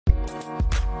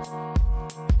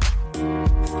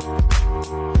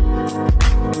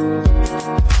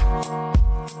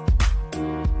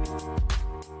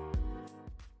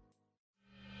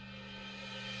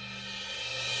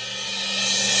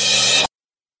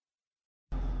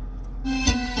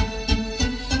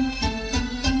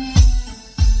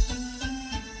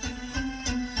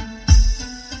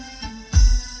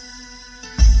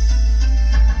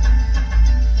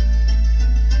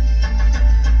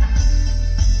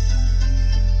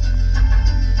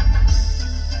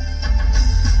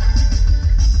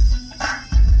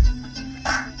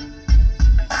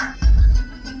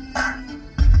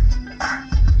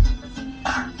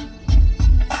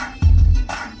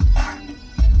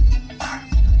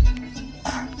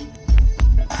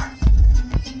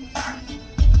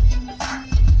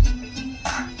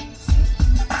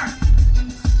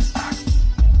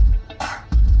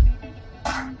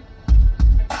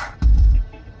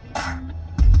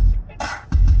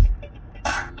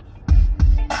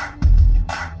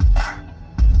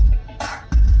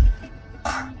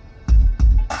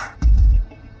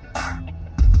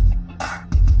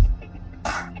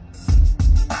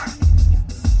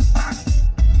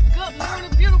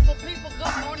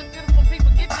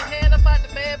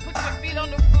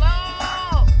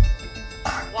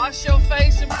Wash your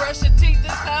face and brush your teeth.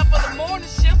 This time for the morning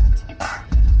shift,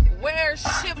 where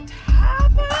shift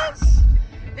happens.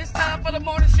 It's time for the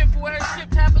morning shift, where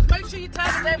shift happens. Make sure you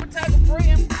tag a neighbor, tag a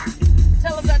friend.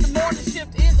 Tell them that the morning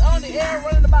shift is on the air,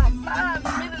 running about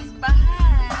 5 minutes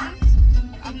behind.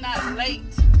 I'm not late.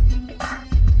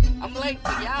 I'm late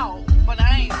for y'all, but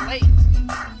I ain't late.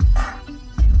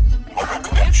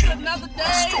 It's another day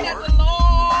that the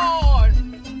Lord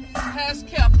has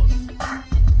kept us.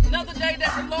 Another day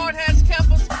that the Lord has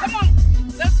kept us. Come on,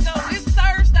 let's go. It's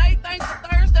Thursday. Thankful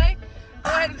Thursday. Go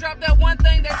ahead and drop that one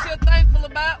thing that you're thankful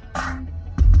about.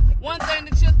 One thing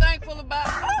that you're thankful about.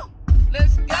 Oh,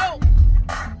 let's go.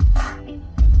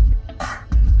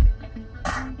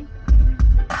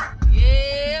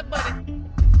 Yeah, buddy.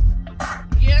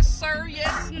 Yes, sir.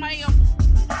 Yes, ma'am.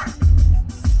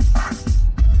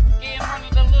 Getting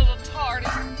running a little tardy.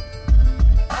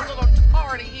 A little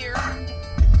tardy here.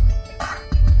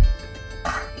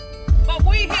 But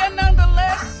we here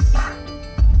nonetheless.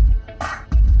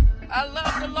 I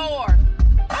love the Lord.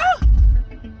 Woo!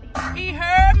 He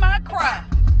heard my cry.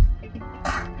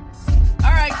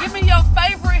 All right, give me your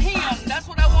favorite hymn. That's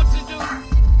what I want you to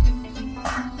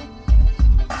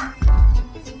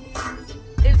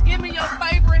do. Is give me your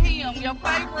favorite hymn. Your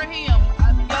favorite hymn.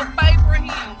 Your favorite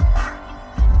hymn.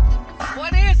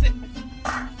 What is it?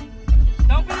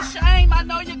 Don't be ashamed. I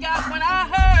know you got. When I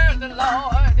heard the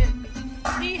Lord,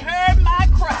 He heard my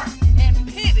cry and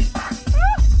pitied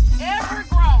every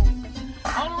groan.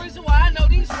 Only reason why I know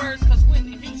these words because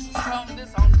Whitney Houston showed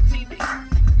this on the TV.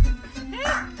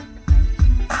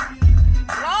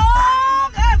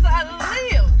 Long as I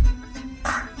live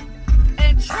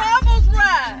and troubles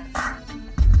rise,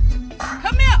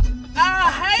 come here,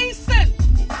 I hasten.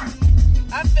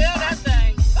 I feel that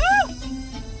thing.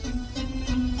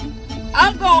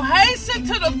 I'm going to hasten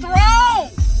to the throne.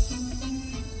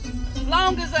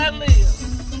 Long as I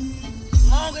live.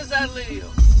 Long as I live.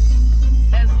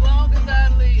 As long as I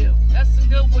live. That's a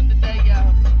good one today,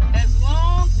 y'all. As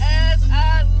long as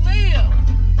I live.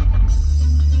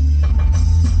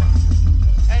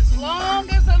 As long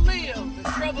as I live, the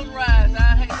trouble rise.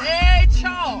 I hate. Hey,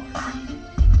 Charles.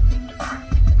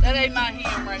 That ain't my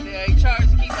hymn right there. Hey, Charles,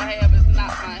 to keep I have is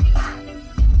not my hymn.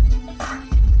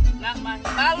 Not my hymn.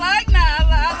 I like now.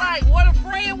 I like what a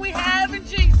friend we have in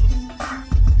Jesus.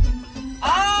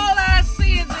 All our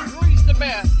sins and griefs to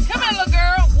bear. Come here, little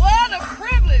girl. What a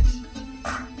privilege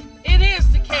it is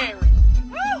to carry.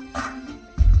 Woo!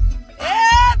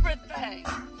 Everything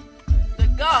to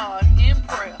God in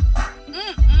prayer.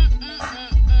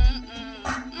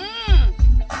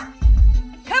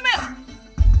 Come here.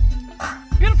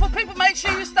 Beautiful people, make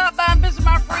sure you stop by and visit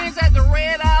my friends at the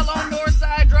Red Isle on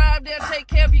Northside Drive. They'll take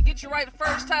care of you, get you right the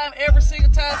first time, every single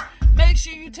time. Make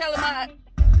sure you tell them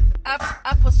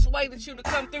I persuaded you to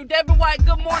come through. Debbie White,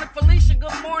 good morning. Felicia,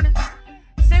 good morning.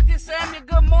 Cynthia Samuel,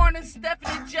 good morning.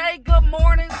 Stephanie J, good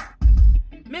morning.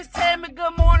 Miss Tammy,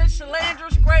 good morning.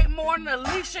 Shalandris, great morning.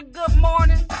 Alicia, good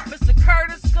morning. Mr.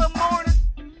 Curtis, good morning.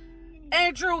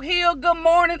 Andrew Hill, good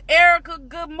morning. Erica,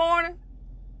 good morning.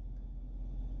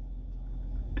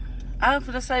 I'm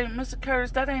finna say, Mr.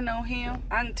 Curtis, that ain't no hymn.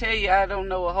 I can tell you I don't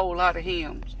know a whole lot of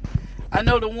hymns. I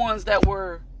know the ones that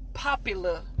were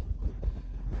popular.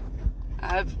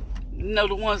 I know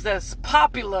the ones that's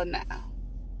popular now.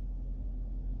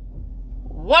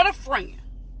 What a friend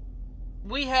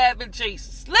we have in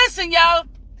Jesus. Listen, y'all.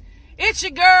 It's your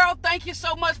girl. Thank you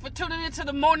so much for tuning into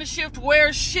the morning shift,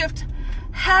 where shift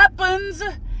happens.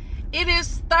 It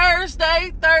is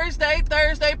Thursday,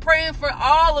 praying for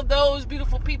all of those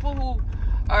beautiful people who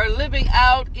are living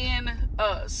out in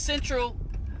the central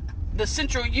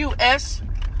U.S.,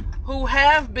 who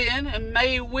have been and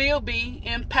will be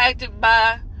impacted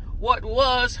by what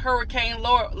was Hurricane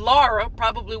Laura,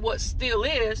 probably what still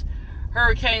is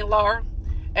Hurricane Laura,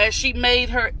 as she made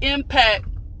her impact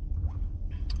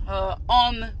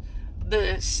on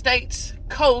the state's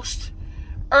coast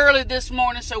early this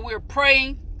morning. So we're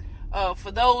praying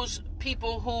for those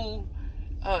people who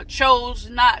chose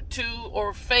not to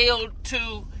or failed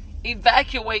to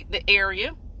evacuate the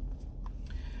area.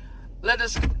 Let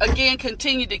us again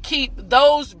continue to keep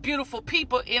those beautiful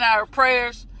people in our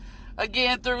prayers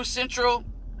again throughout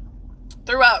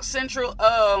Central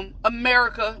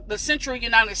America, the Central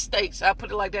United States. I put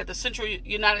it like that, the Central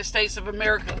United States of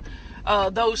America.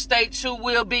 Those states who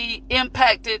will be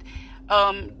impacted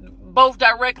both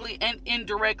directly and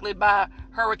indirectly by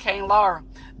Hurricane Laura.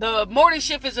 The morning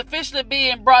shift is officially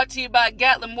being brought to you by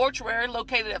Gatlin Mortuary,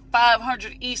 located at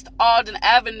 500 East Alden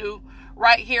Avenue,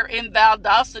 right here in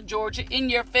Valdosta, Georgia. In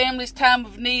your family's time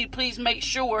of need, please make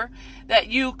sure that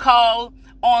you call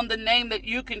on the name that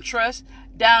you can trust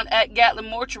down at Gatlin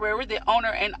Mortuary. The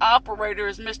owner and operator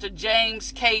is Mr.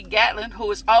 James K. Gatlin, who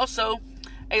is also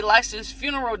a licensed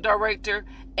funeral director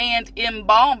and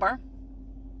embalmer.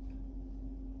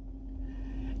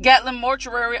 Gatlin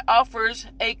Mortuary offers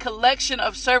a collection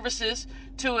of services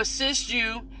to assist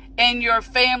you and your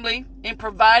family in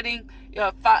providing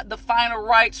the final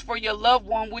rites for your loved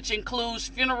one, which includes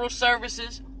funeral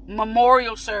services,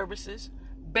 memorial services,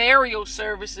 burial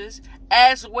services,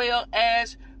 as well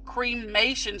as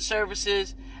cremation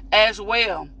services as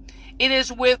well. It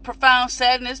is with profound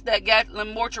sadness that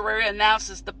Gatlin Mortuary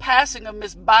announces the passing of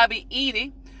Miss Bobby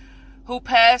Edie, who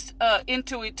passed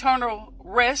into eternal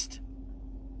rest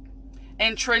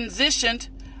and transitioned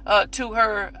to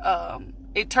her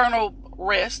eternal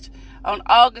rest on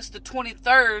August the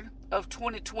 23rd of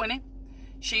 2020.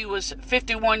 She was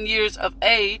 51 years of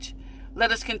age.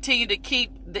 Let us continue to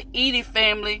keep the Edie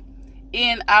family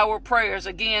in our prayers.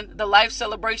 Again, the life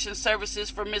celebration services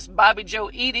for Miss Bobby Joe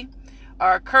Edie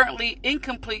are currently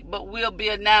incomplete, but will be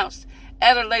announced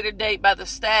at a later date by the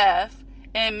staff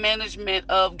and management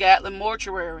of Gatlin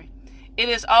Mortuary. It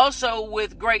is also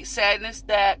with great sadness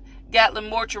that Gatlin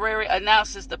Mortuary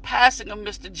announces the passing of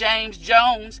Mr. James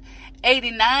Jones,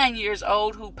 89 years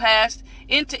old, who passed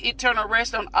into eternal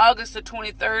rest on August the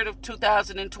 23rd of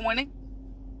 2020.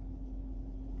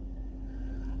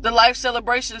 The life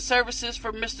celebration services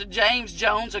for Mr. James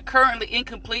Jones are currently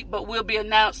incomplete, but will be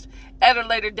announced at a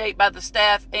later date by the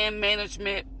staff and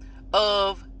management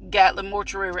of Gatlin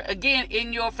Mortuary. Again,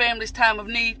 in your family's time of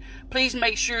need, please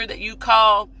make sure that you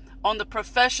call on the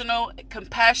professional,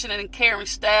 compassionate, and caring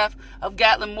staff of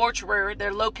Gatlin Mortuary.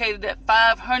 They're located at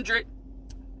 500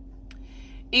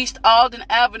 East Alden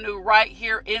Avenue, right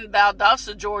here in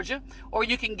Valdosta, Georgia. Or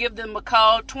you can give them a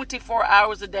call 24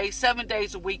 hours a day, 7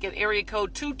 days a week at area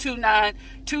code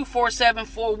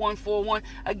 229-247-4141.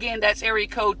 Again, that's area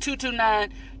code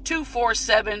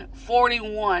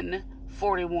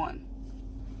 229-247-4141.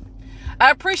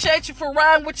 I appreciate you for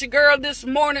riding with your girl this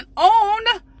morning on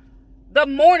the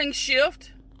morning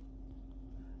shift.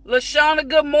 LaShawna,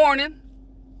 good morning.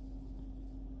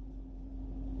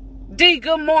 D,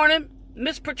 good morning.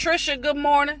 Miss Patricia, good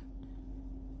morning.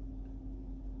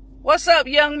 What's up,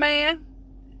 young man?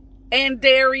 And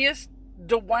Darius,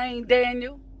 Dwayne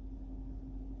Daniel.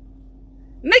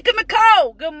 Nika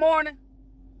Nicole, good morning.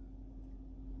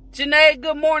 Janae,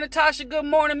 good morning. Tasha, good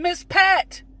morning. Miss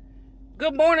Pat,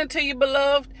 good morning to you,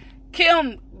 beloved.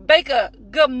 Kim Baker,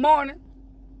 good morning.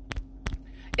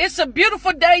 It's a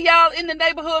beautiful day, y'all, in the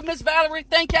neighborhood. Miss Valerie,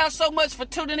 thank y'all so much for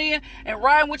tuning in and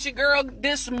riding with your girl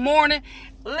this morning.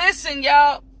 Listen,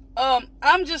 y'all,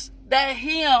 I'm just, that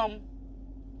hymn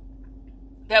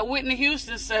that Whitney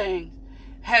Houston sang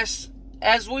as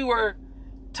we were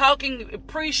talking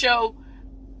pre-show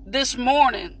this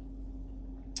morning,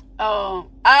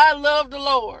 I love the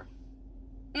Lord.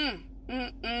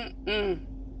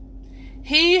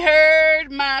 He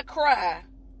heard my cry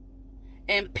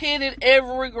and pitied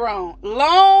every groan.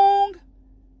 Long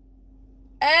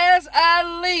as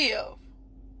I live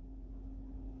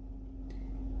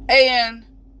and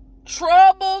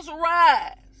troubles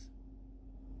rise,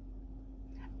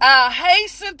 I'll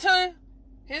hasten to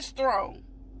his throne.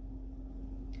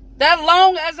 That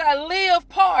long as I live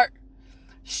part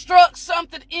struck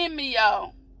something in me,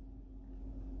 y'all.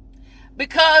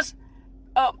 Because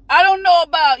I don't know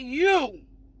about you,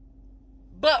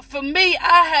 but for me,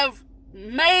 I have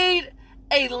made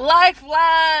a lifelong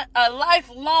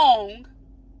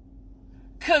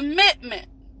commitment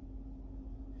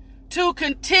to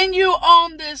continue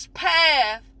on this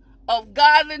path of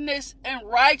godliness and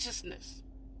righteousness.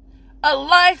 A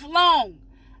lifelong.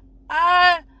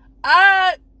 I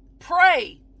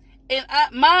pray, and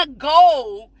my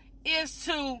goal is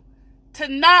to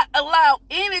not allow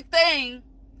anything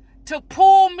to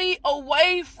pull me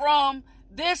away from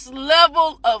this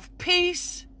level of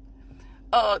peace,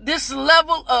 this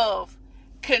level of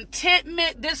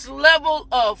contentment, this level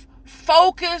of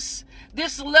focus,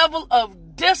 this level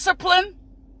of discipline,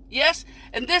 yes,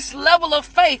 and this level of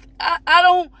faith. I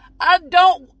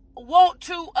don't want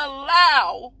to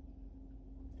allow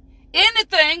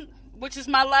anything, which is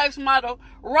my life's motto,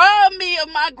 rob me of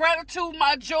my gratitude,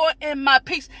 my joy, and my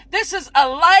peace. This is a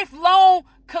lifelong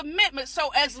commitment. So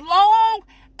as long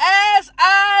as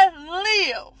I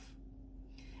live,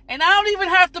 and I don't even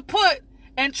have to put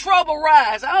 "and trouble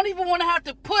rise," I don't even want to have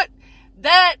to put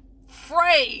that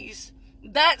phrase,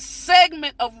 that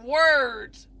segment of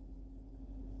words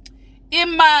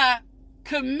in my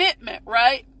commitment,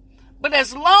 right? But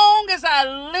as long as I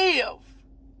live,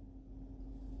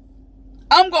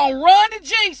 I'm going to run to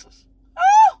Jesus.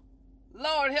 Oh,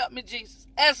 Lord help me, Jesus.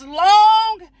 As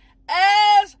long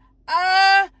as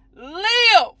I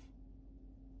live.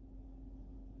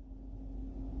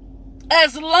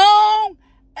 As long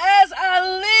as I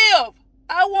live,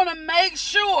 I want to make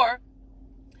sure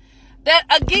that,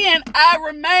 again, I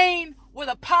remain with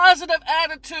a positive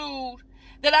attitude,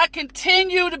 that I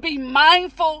continue to be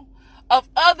mindful of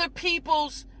other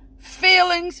people's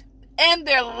feelings and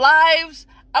their lives.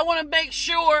 I want to make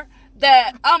sure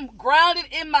that I'm grounded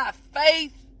in my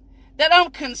faith, that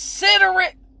I'm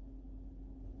considerate,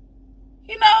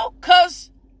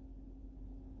 because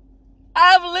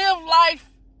I've lived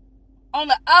life on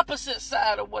the opposite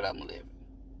side of what I'm living.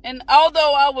 And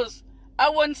although I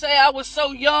wouldn't say I was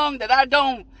so young that I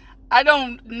don't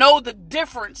know the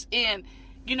difference in,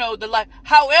 the life.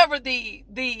 However, the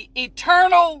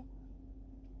eternal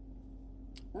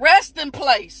resting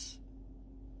place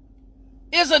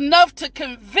is enough to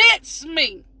convince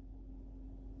me,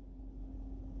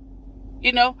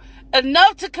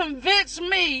 enough to convince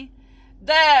me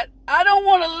that I don't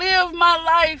want to live my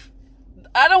life,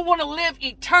 I don't want to live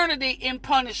eternity in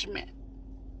punishment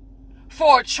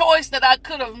for a choice that I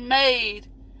could have made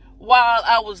while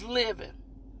I was living.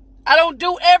 I don't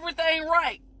do everything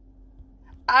right.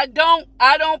 I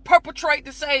don't perpetrate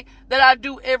to say that I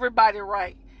do everybody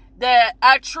right, that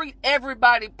I treat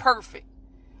everybody perfect.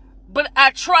 But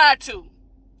I try to.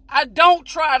 I don't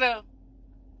try to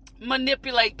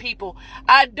manipulate people.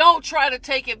 I don't try to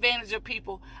take advantage of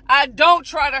people. I don't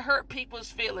try to hurt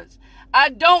people's feelings. I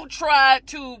don't try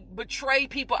to betray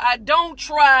people. I don't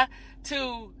try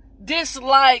to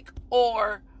dislike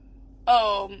or,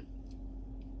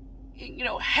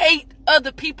 hate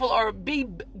other people or be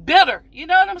bitter. You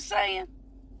know what I'm saying?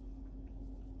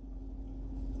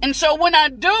 And so when I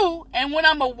do, and when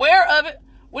I'm aware of it,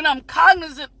 when I'm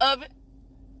cognizant of it,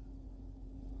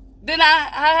 then I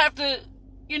have to,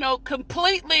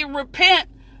 completely repent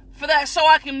for that so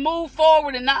I can move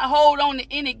forward and not hold on to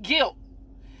any guilt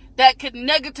that could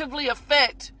negatively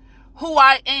affect who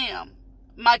I am,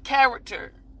 my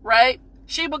character, right?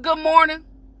 Sheba, good morning.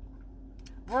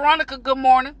 Veronica, good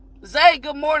morning. Zay,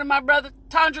 good morning, my brother.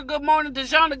 Tandra, good morning.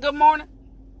 Dejana, good morning.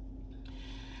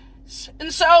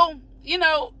 And so,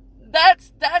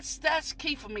 that's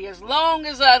key for me. As long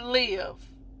as I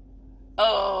live,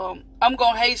 I'm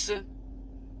gonna hasten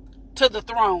to the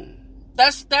throne.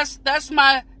 That's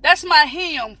my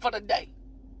hymn for the day.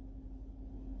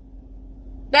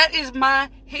 That is my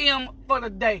hymn for the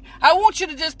day. I want you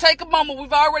to just take a moment.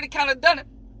 We've already kind of done it.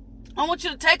 I want you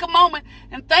to take a moment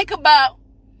and think about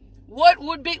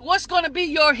what's going to be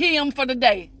your hymn for the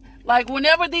day. Like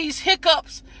whenever these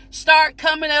hiccups start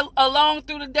coming along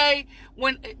through the day,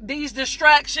 when these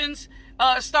distractions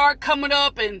start coming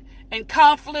up and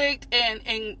conflict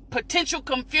and potential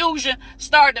confusion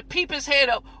start to peep its head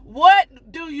up,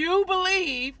 what do you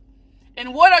believe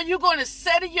and what are you going to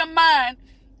set in your mind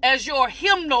as your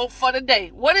hymnal for the day?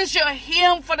 What is your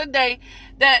hymn for the day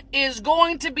that is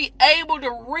going to be able to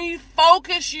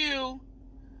refocus you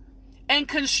and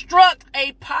construct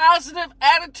a positive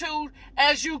attitude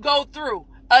as you go through?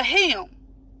 A hymn.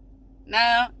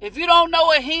 Now, if you don't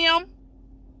know a hymn,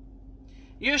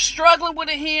 you're struggling with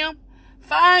a hymn,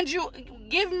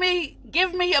 give me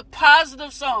a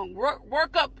positive song.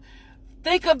 Work up,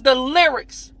 think of the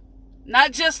lyrics,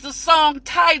 not just the song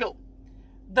title.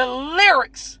 The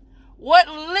lyrics. What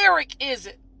lyric is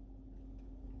it?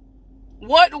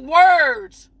 What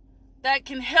words that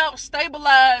can help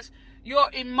stabilize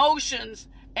your emotions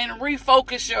and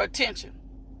refocus your attention?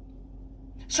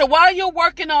 So while you're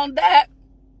working on that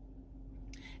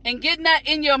and getting that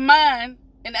in your mind,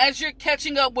 and as you're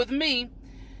catching up with me,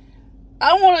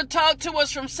 I want to talk to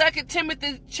us from 2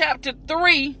 Timothy chapter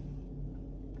 3.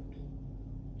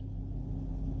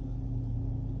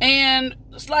 And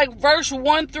it's like verse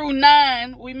 1 through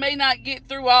 9. We may not get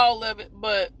through all of it,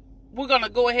 but we're going to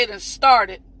go ahead and start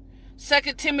it. 2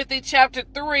 Timothy chapter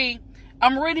 3.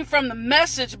 I'm reading from the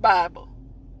Message Bible.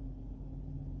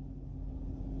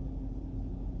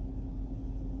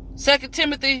 2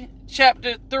 Timothy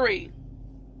chapter 3.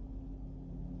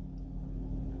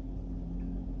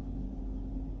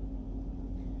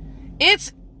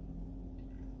 It's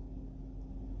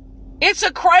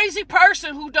a crazy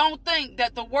person who don't think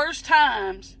that the worst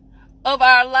times of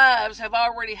our lives have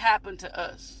already happened to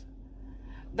us.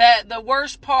 That the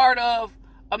worst part of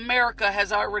America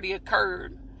has already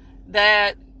occurred.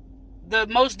 That the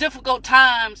most difficult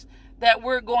times that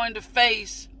we're going to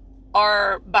face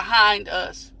are behind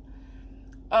us.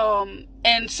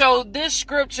 And so this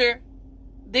scripture,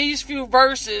 these few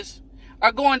verses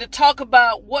are going to talk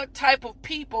about what type of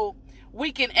people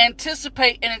we can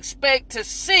anticipate and expect to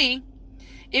see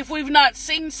if we've not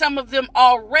seen some of them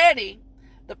already,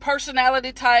 the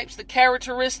personality types, the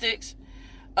characteristics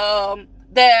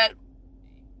that's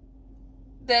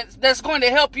going to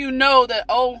help you know that,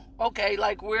 oh, okay,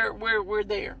 like we're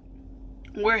there.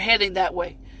 We're heading that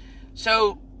way.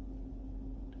 So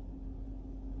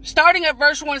starting at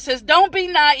verse 1, it says, "Don't be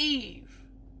naive.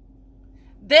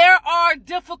 There are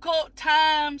difficult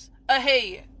times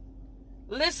ahead."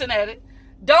 Listen at it.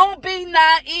 Don't be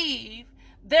naive.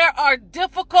 There are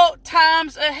difficult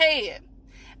times ahead.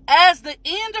 As the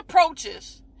end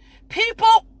approaches,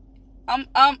 people,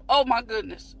 oh my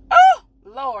goodness. Oh,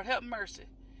 Lord, have mercy.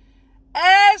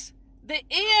 As the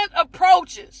end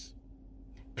approaches,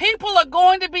 people are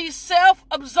going to be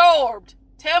self-absorbed.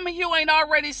 Tell me you ain't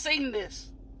already seen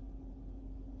this.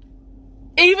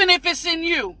 Even if it's in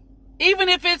you. Even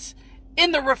if it's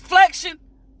in the reflection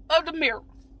of the mirror.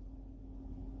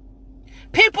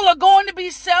 People are going to be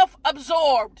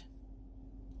self-absorbed,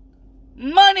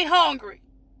 money hungry,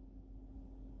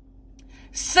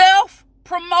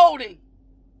 self-promoting,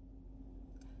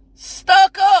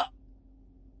 stuck up,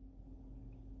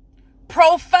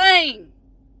 profane.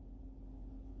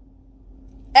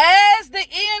 As the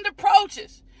end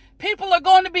approaches, people are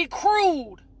going to be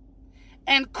crude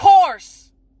and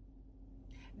coarse,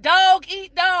 dog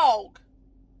eat dog,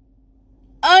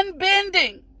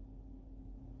 unbending,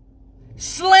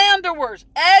 slanderers.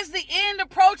 As the end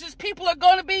approaches, people are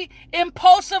going to be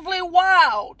impulsively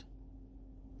wild,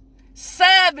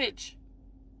 savage,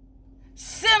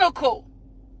 cynical,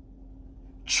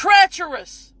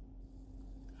 treacherous,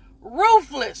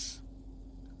 ruthless,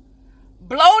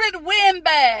 bloated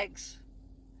windbags,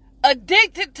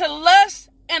 addicted to lust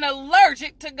and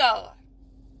allergic to God.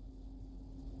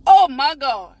 Oh my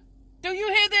God. Do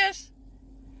you hear this?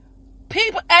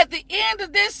 People at the end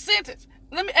of this sentence,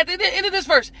 at the end of this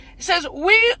verse, it says,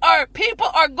 people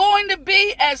are going to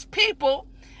be as people,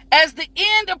 as the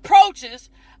end approaches,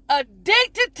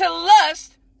 addicted to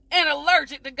lust and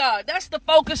allergic to God. That's the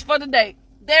focus for today.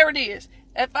 There it is.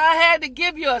 If I had to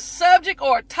give you a subject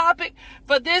or a topic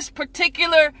for this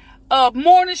particular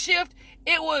morning shift,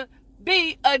 it would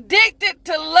be addicted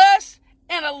to lust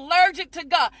and allergic to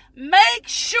God. Make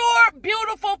sure,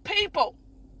 beautiful people,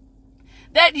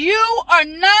 that you are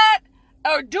not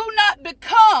or do not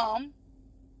become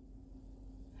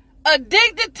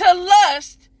addicted to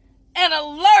lust and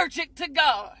allergic to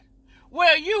God,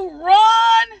 where you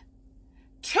run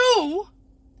to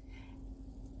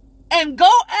and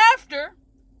go after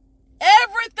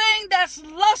everything that's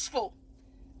lustful,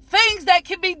 things that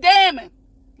can be damning,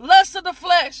 lust of the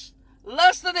flesh,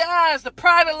 lust of the eyes, the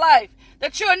pride of life,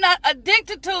 that you're not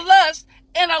addicted to lust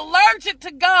and allergic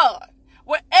to God,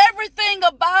 where everything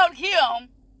about Him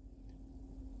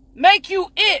make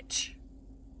you itch.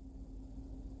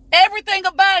 Everything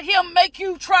about Him make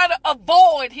you try to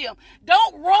avoid Him.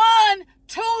 Don't run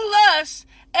to lust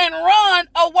and run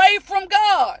away from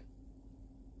God.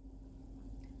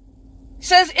 It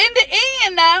says in the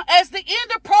end now, as the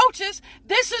end approaches,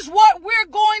 this is what we're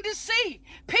going to see.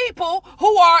 People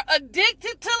who are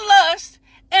addicted to lust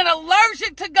and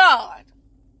allergic to God.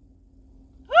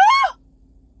 Ah!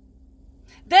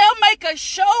 They'll make a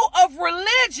show of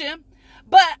religion,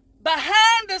 but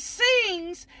behind the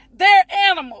scenes, they're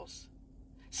animals.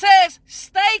 Says,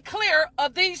 stay clear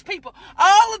of these people.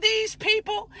 All of these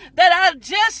people that I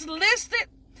just listed,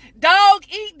 dog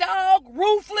eat dog,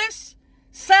 ruthless,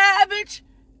 savage,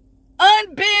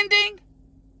 unbending,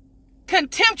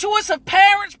 contemptuous of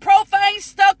parents, profane, ain't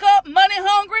stuck up, money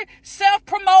hungry,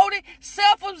 self-promoted,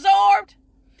 self-absorbed.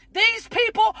 These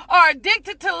people are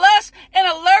addicted to lust and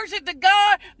allergic to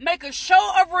God, make a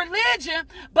show of religion,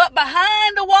 but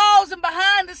behind the walls and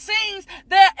behind the scenes,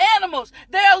 they're animals.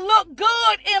 They'll look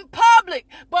good in public,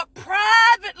 but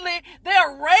privately, they're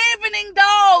ravening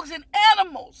dogs and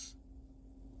animals.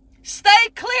 Stay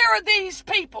clear of these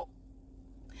people.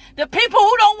 The people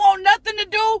who don't want nothing to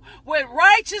do with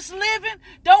righteous living,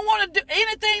 don't want to do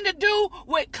anything to do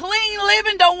with clean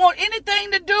living, don't want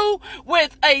anything to do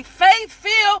with a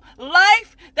faith-filled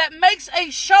life that makes a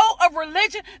show of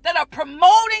religion, that are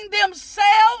promoting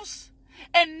themselves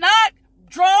and not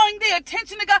drawing the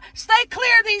attention to God. Stay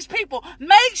clear of these people.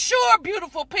 Make sure,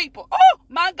 beautiful people, oh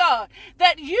my God,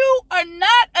 that you are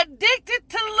not addicted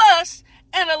to lust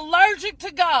and allergic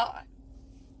to God.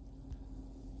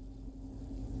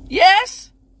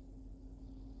 Yes?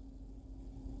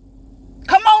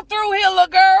 Come on through here, little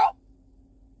girl.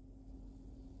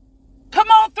 Come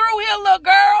on through here, little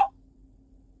girl.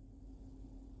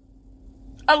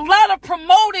 A lot of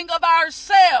promoting of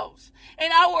ourselves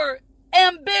and our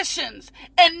ambitions,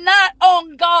 and not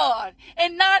on God,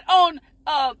 and not on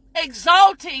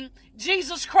exalting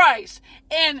Jesus Christ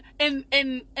and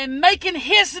making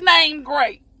his name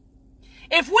great.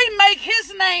 If we make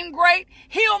his name great,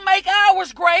 he'll make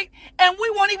ours great, and we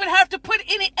won't even have to put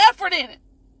any effort in it.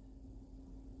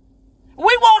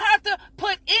 We won't have to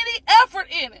put any effort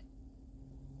in it.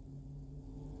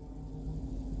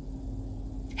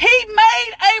 He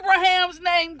made Abraham's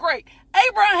name great.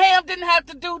 Abraham didn't have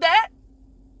to do that.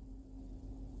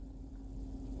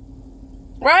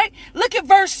 Right? Look at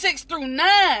verse 6 through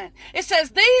 9. It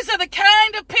says, these are the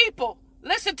kind of people.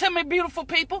 Listen to me, beautiful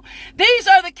people. These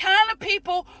are the kind of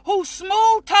people who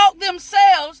smooth talk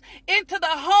themselves into the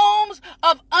homes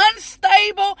of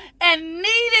unstable and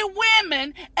needy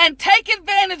women and take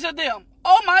advantage of them.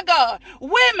 Oh my God.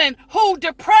 Women who,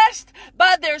 depressed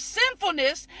by their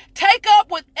sinfulness, take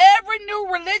up with every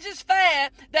new religious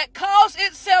fad that calls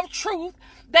itself truth.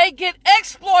 They get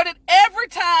exploited every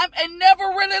time and never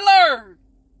really learn.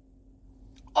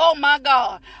 Oh my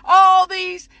God. All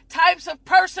these types of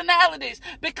personalities,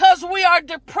 because we are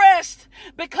depressed,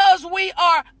 because we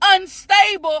are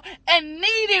unstable and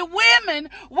needy women,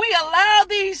 we allow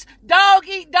these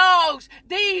dog-eat dogs,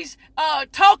 these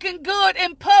talking good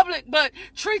in public but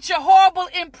treat you horrible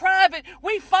in private.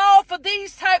 We fall for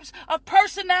these types of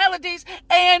personalities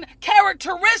and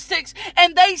characteristics,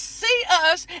 and they see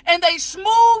us and they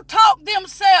smooth talk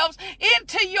themselves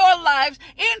into your lives,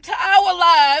 into our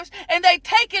lives, and they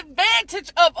take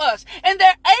advantage of us, and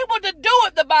they're able to do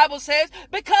it, the Bible says,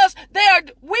 because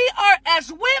we are,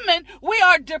 as women, we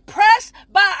are depressed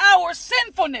by our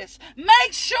sinfulness.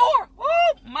 Make sure,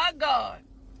 oh my God,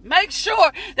 make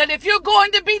sure that if you're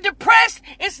going to be depressed,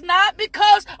 it's not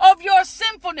because of your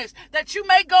sinfulness, that you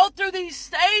may go through these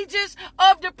stages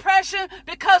of depression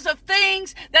because of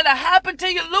things that have happened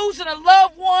to you, losing a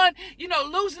loved one,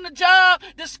 losing a job,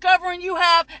 discovering you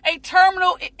have a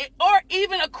terminal or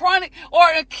even a chronic or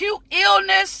acute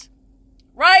illness,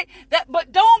 right?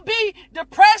 But don't be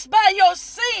depressed by your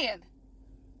sin.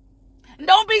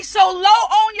 Don't be so low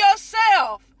on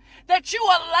yourself that you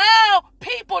allow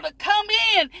people to come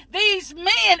in, these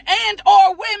men and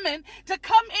or women, to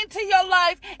come into your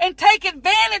life and take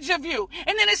advantage of you.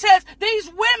 And then it says, these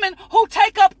women who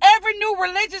take up every new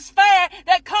religious fad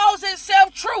that calls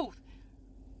itself truth.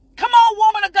 Come on,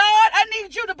 woman of God, I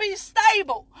need you to be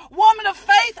stable. Woman of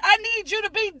faith, I need you to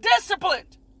be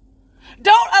disciplined.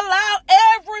 Don't allow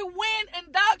every wind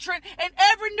and doctrine and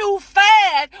every new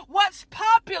fad, what's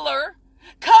popular,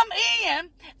 come in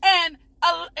and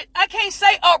I can't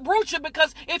say uproot you,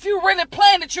 because if you really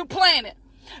plan it, you plan it.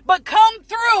 But come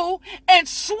through and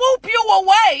swoop you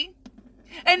away,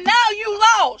 and now you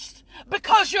lost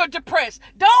because you're depressed.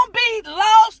 Don't be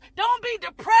lost. Don't be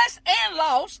depressed and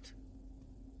lost.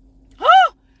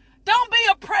 Don't be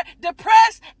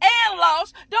depressed and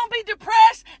lost. Don't be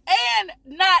depressed and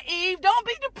naive. Don't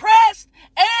be depressed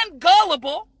and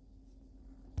gullible.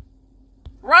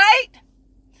 Right?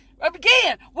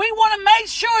 Again, we want to make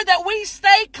sure that we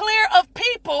stay clear of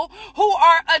people who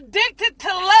are addicted to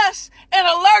lust and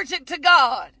allergic to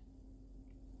God.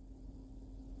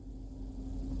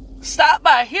 Stop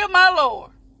by here, my Lord.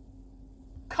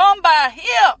 Come by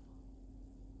here.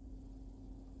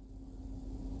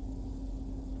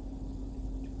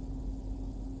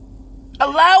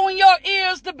 Allowing your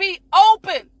ears to be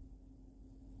open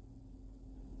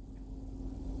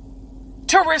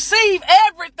to receive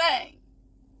everything.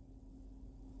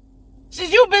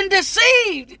 Since you've been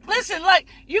deceived. Listen, like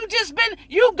you've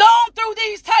gone through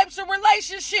these types of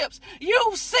relationships.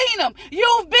 You've seen them.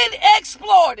 You've been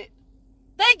exploited.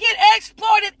 They get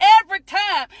exploited every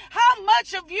time. How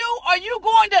much of you are you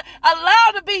going to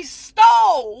allow to be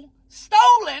stolen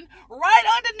right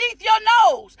underneath your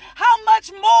nose? How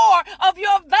much more of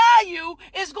your value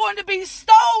is going to be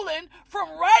stolen from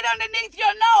right underneath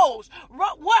your nose?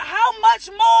 How much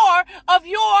more of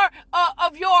your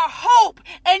hope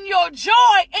and your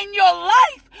joy in your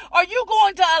life are you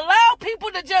going to allow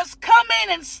people to just come in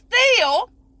and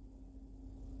steal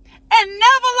and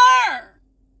never learn?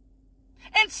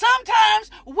 And sometimes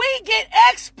we get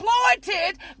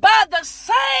exploited by the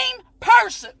same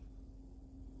person.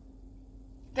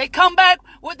 They come back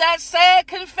with that sad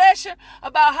confession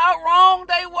about how wrong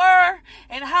they were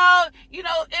and how,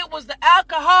 it was the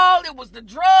alcohol, it was the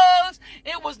drugs,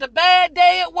 it was the bad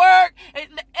day at work.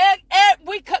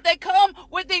 They come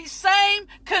with these same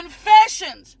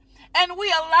confessions. And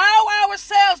we allow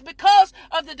ourselves, because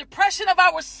of the depression of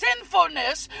our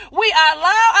sinfulness, we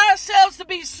allow ourselves to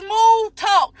be smooth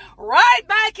talked right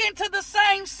back into the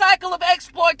same cycle of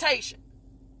exploitation.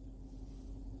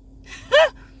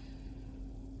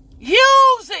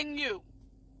 Using you.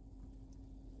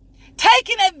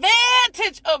 Taking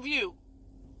advantage of you.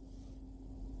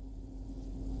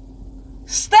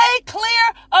 Stay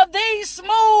clear of these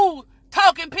smooth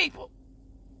talking people.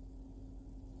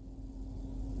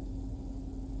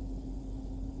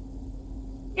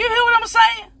 You hear what I'm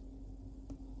saying?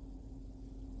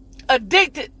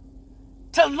 Addicted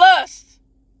to lust.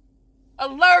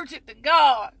 Allergic to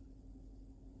God.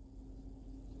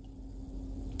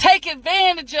 Take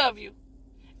advantage of you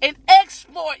and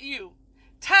exploit you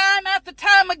time after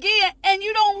time again, and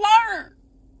you don't learn.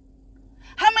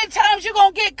 How many times you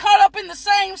going to get caught up in the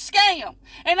same scam?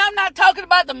 And I'm not talking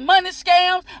about the money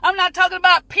scams. I'm not talking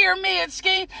about pyramid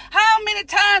schemes. How many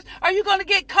times are you going to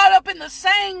get caught up in the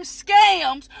same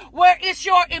scams where it's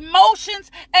your emotions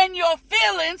and your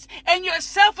feelings and your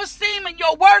self-esteem and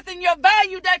your worth and your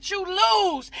value that you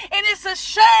lose? And it's a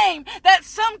shame that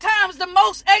sometimes the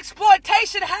most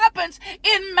exploitation happens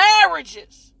in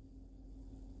marriages.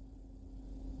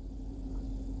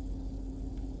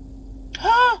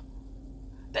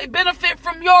 They benefit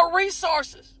from your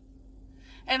resources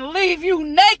and leave you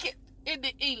naked in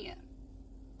the end.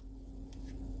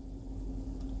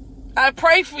 I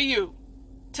pray for you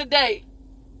today.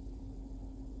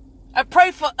 I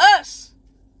pray for us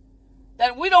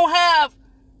that we don't have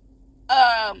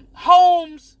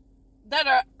homes that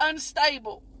are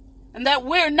unstable and that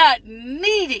we're not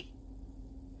needy.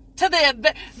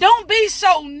 Don't be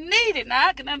so needy. Now,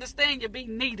 I can understand you be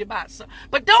needy about something,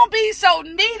 but don't be so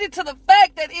needy to the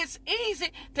fact that it's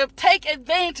easy to take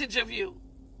advantage of you.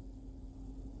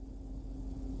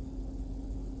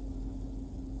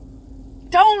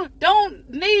 Don't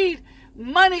need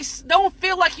money. Don't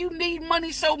feel like you need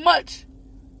money so much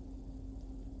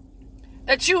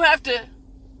that you have to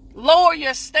lower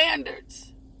your standards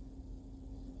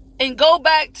and go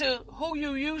back to who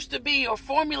you used to be, or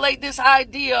formulate this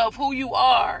idea of who you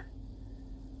are.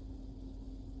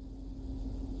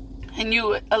 And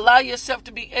you allow yourself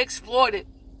to be exploited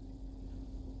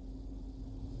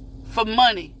for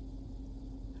money,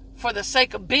 for the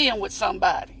sake of being with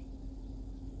somebody.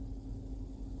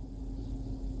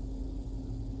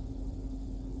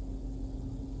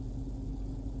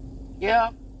 Yeah.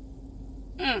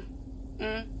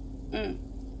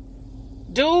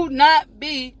 Do not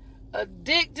be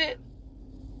addicted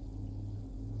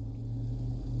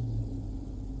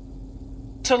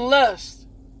to lust.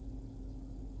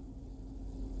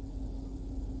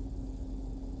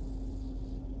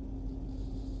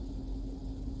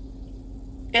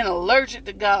 And allergic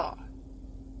to God.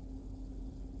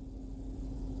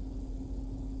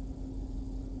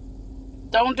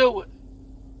 Don't do it.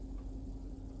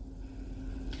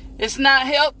 It's not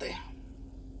healthy.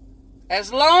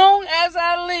 As long as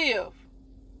I live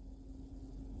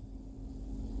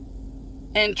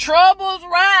and troubles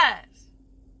rise,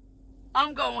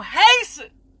 I'm going to hasten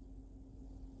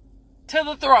to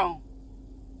the throne.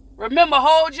 Remember,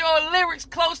 hold your lyrics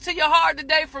close to your heart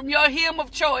today from your hymn of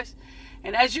choice.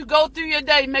 And as you go through your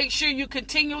day, make sure you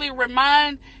continually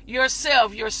remind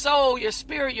yourself, your soul, your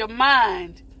spirit, your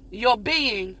mind, your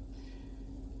being,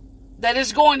 that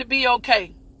it's going to be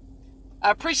okay.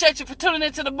 I appreciate you for tuning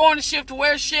into the morning shift,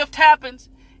 where shift happens.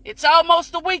 It's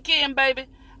almost the weekend, baby.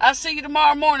 I'll see you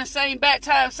tomorrow morning, same bat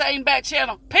time, same bat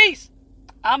channel. Peace.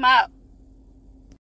 I'm out.